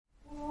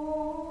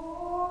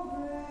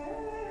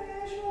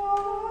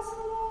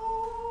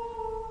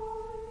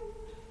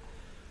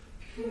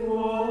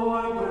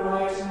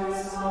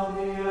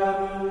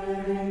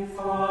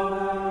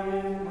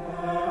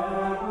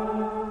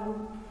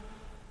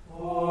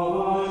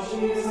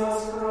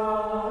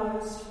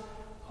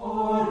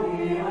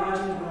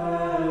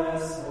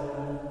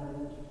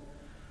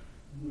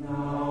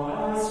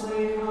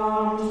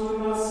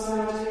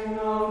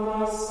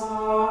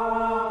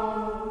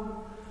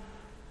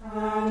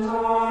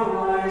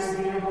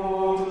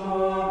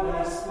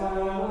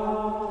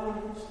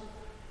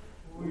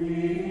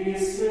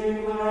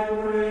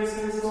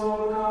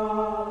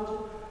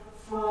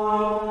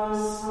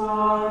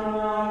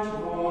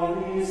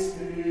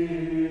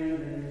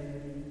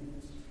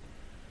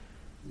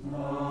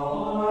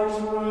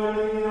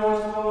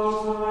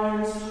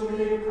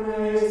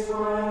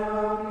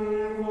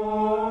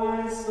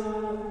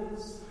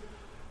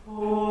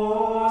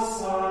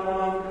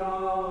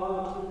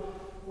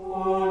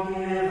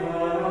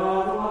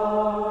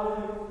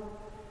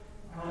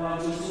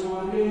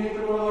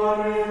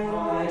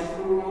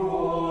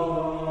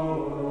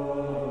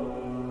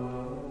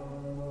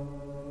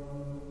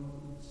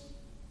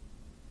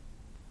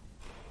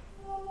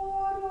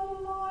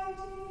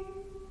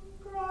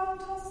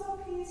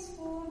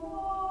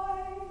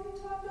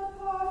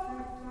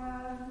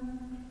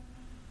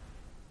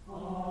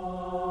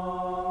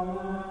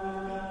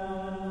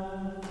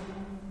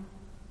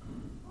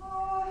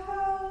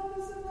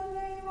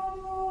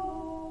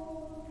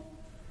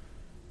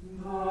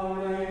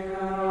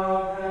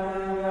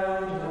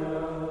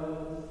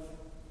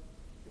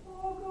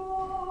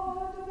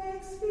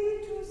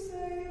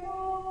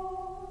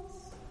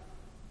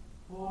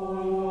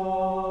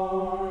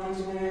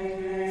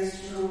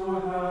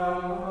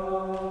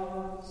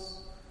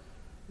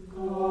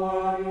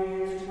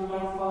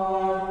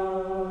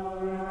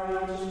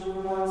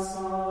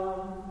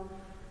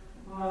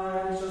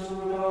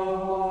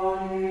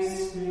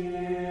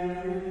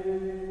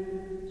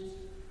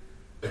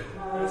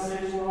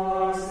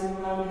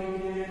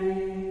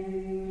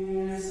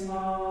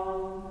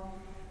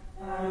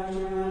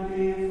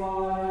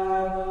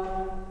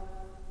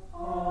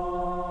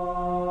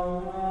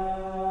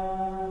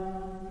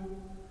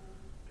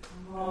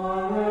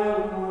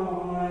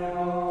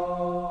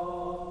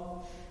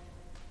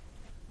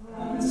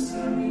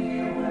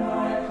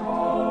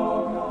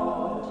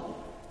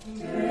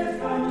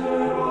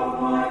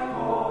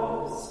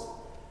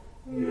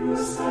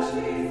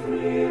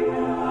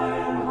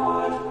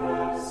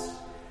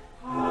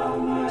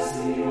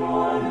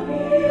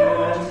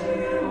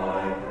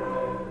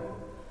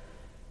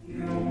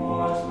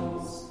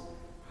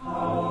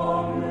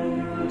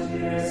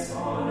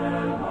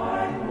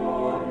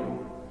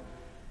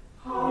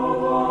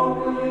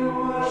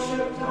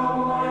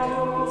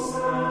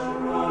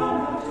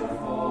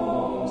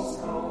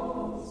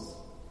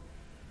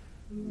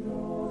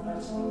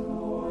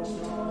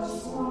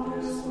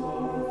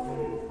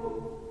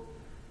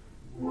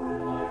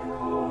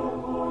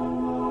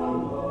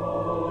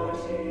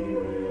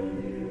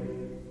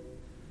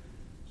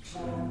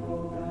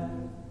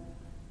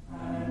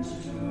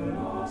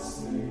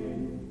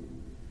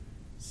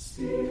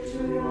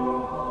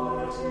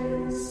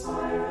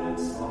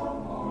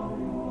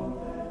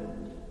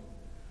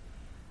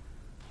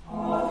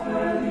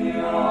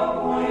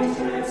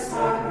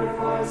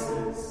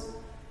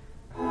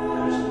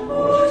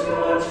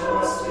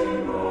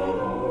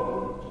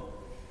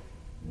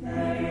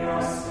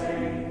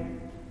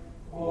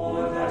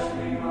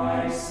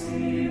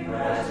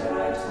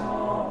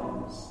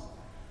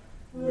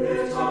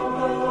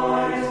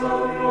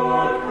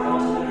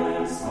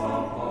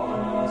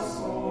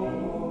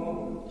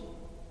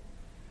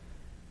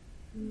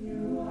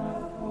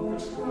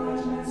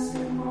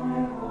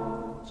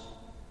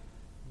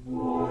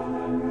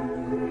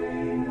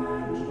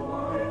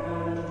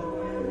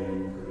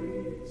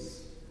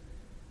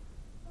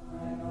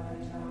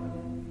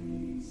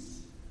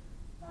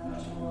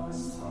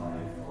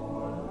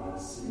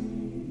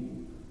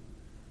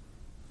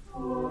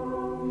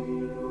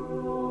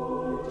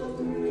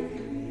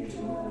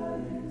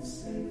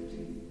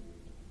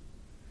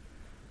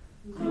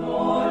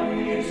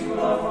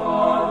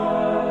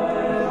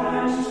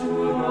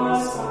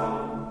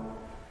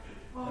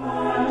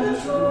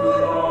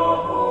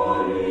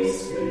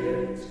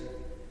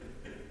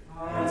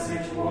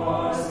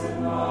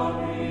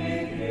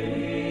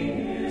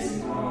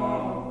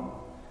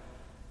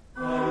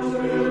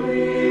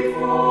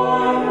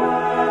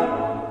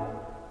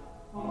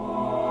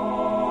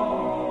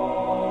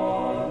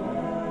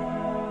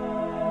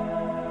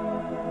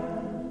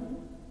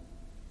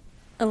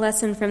A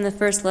lesson from the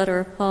first letter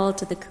of Paul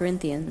to the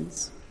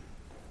Corinthians.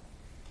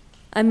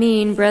 I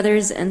mean,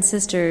 brothers and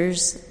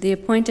sisters, the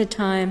appointed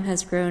time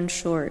has grown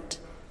short.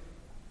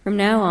 From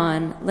now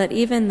on, let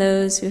even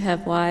those who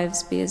have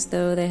wives be as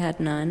though they had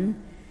none,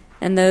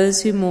 and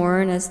those who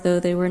mourn as though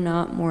they were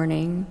not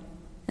mourning,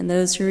 and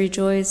those who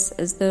rejoice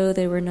as though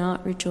they were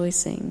not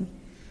rejoicing,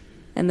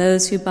 and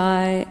those who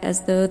buy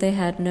as though they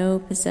had no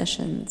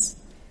possessions,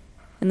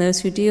 and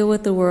those who deal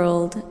with the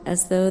world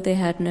as though they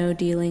had no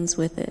dealings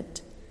with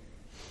it.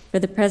 For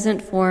the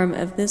present form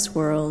of this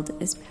world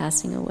is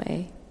passing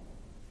away.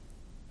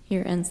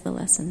 Here ends the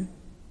lesson.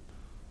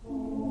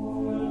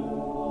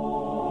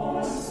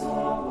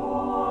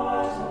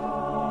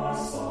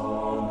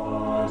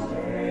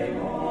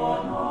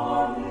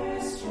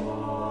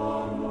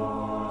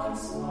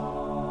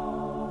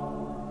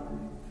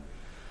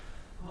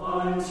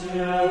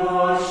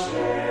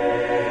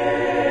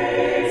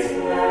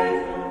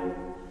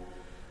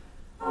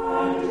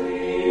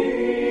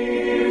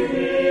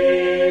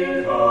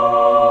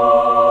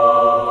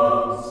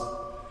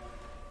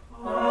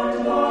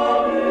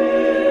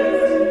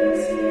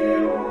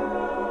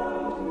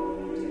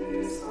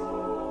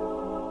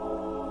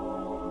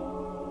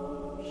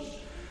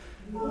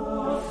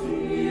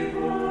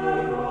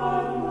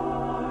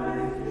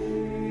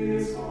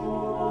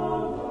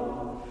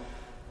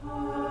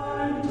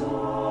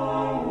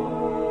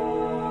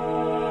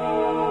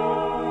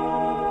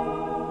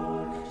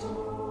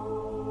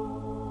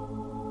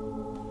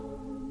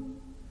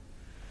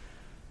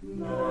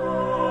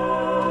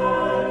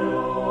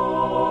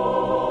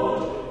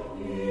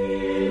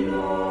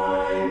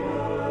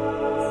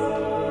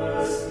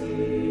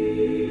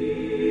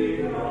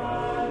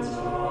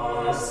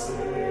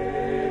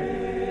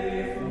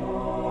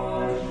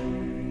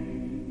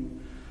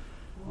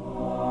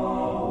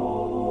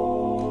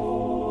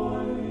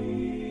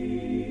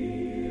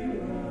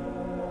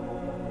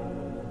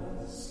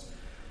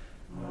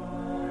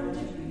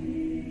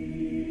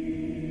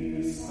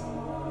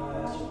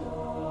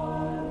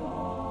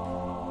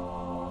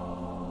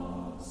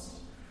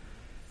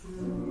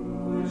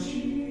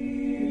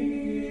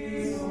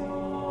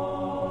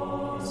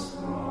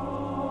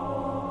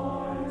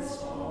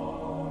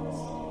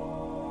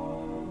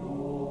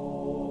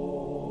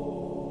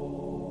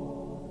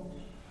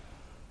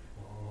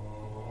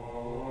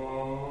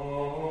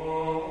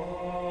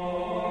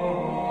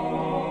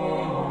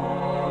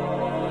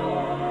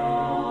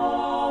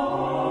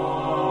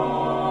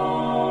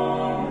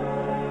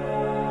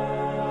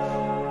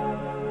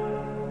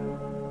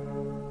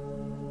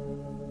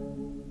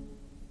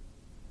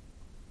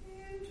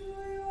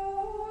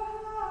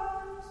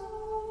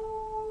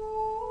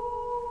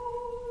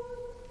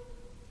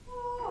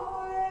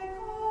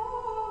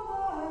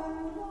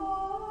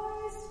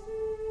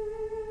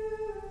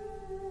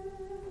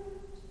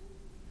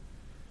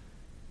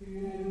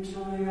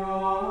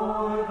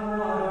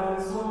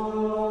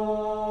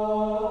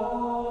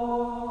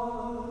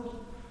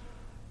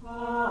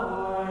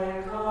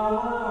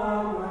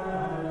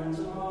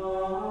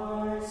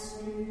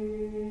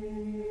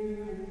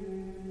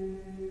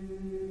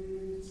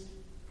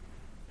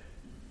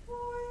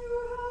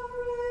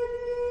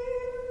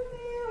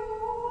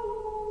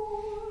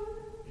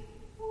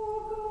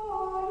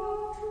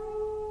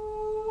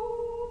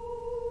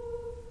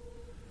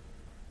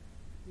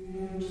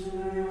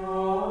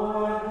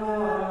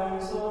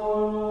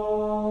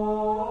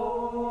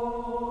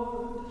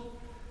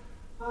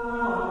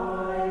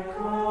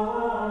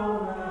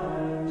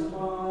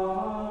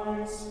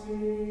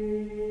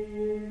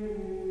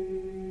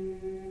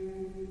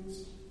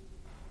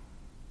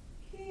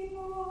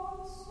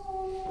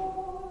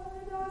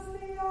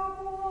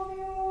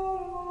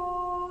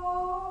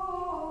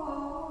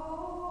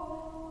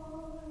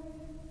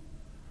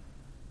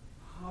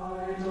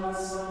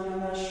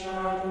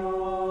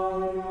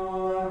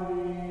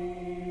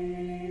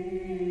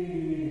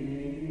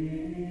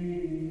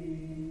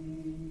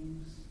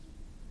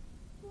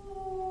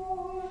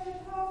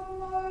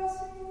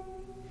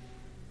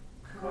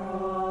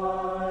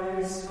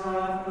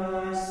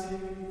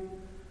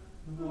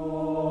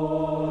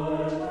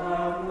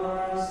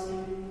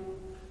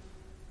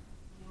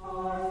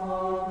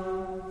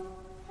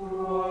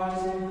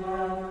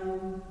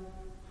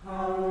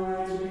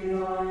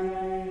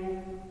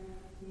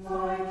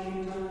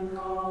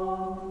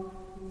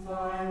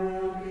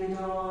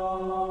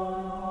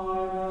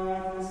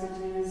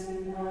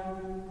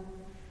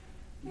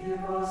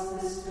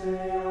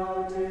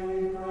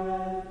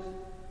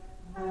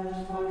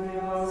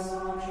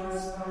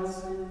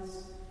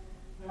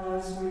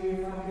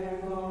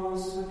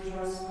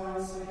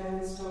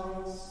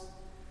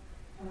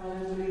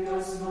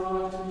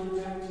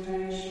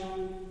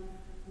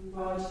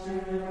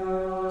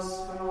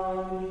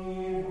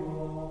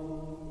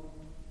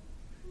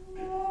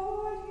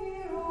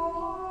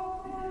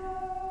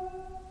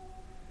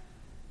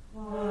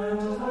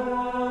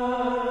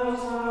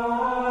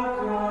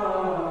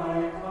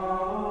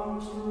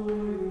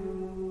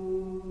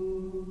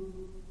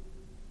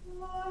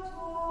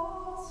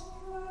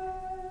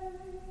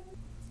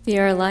 Be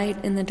our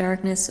light in the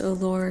darkness, O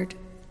Lord,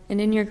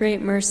 and in your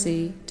great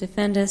mercy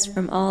defend us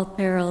from all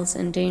perils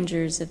and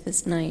dangers of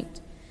this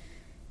night.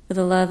 For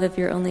the love of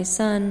your only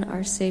Son,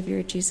 our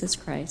Savior, Jesus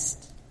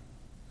Christ.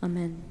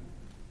 Amen.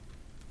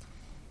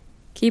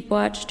 Keep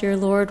watch, dear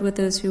Lord, with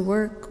those who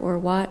work or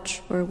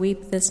watch or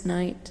weep this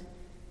night.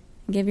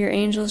 And give your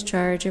angels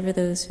charge over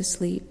those who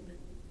sleep.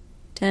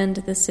 Tend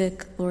the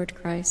sick, Lord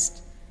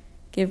Christ.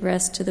 Give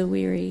rest to the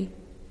weary.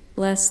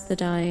 Bless the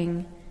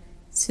dying.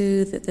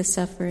 Soothe the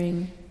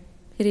suffering.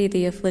 Pity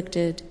the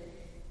afflicted.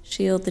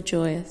 Shield the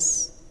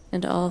joyous.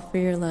 And all for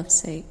your love's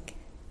sake.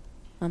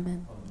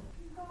 Amen.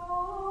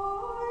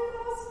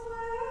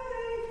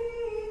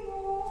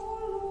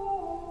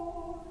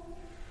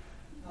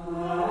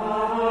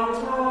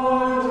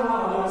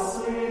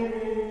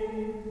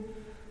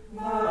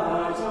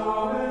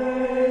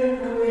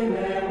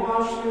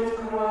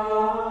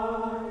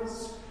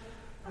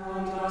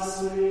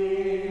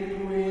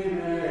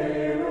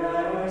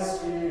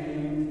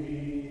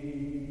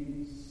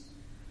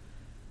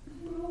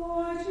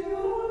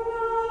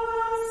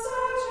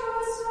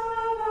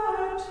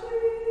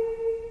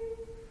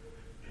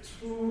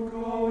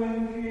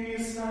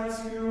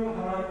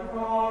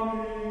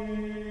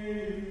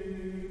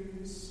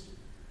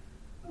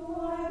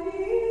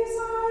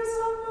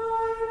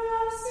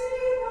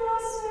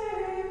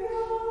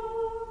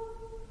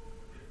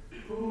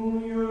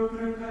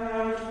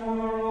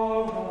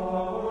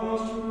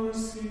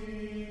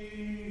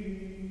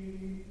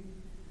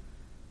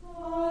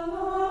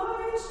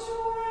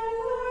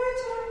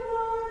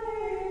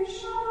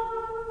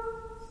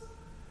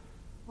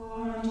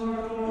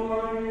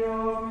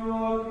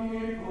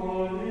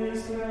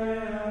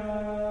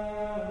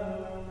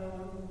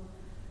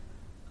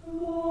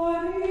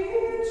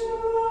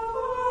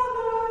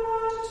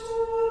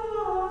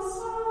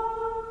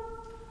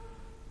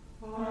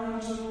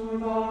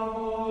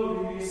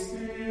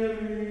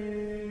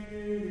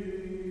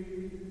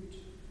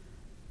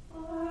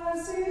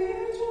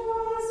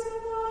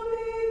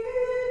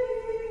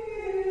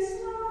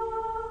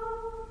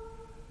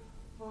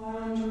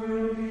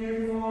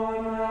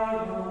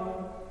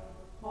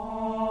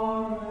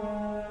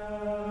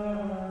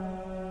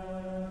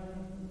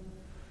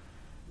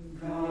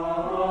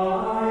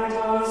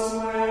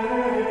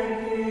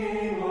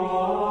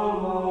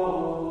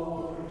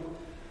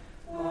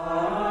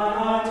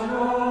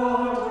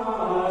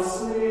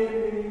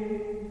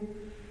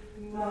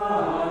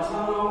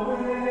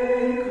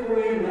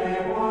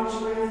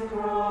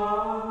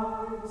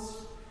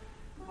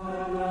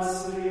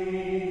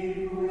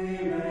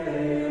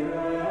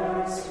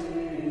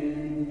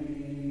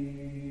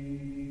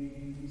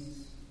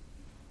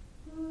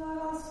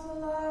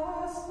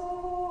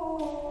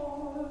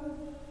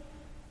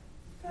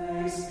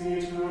 Thanks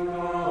be to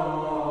God.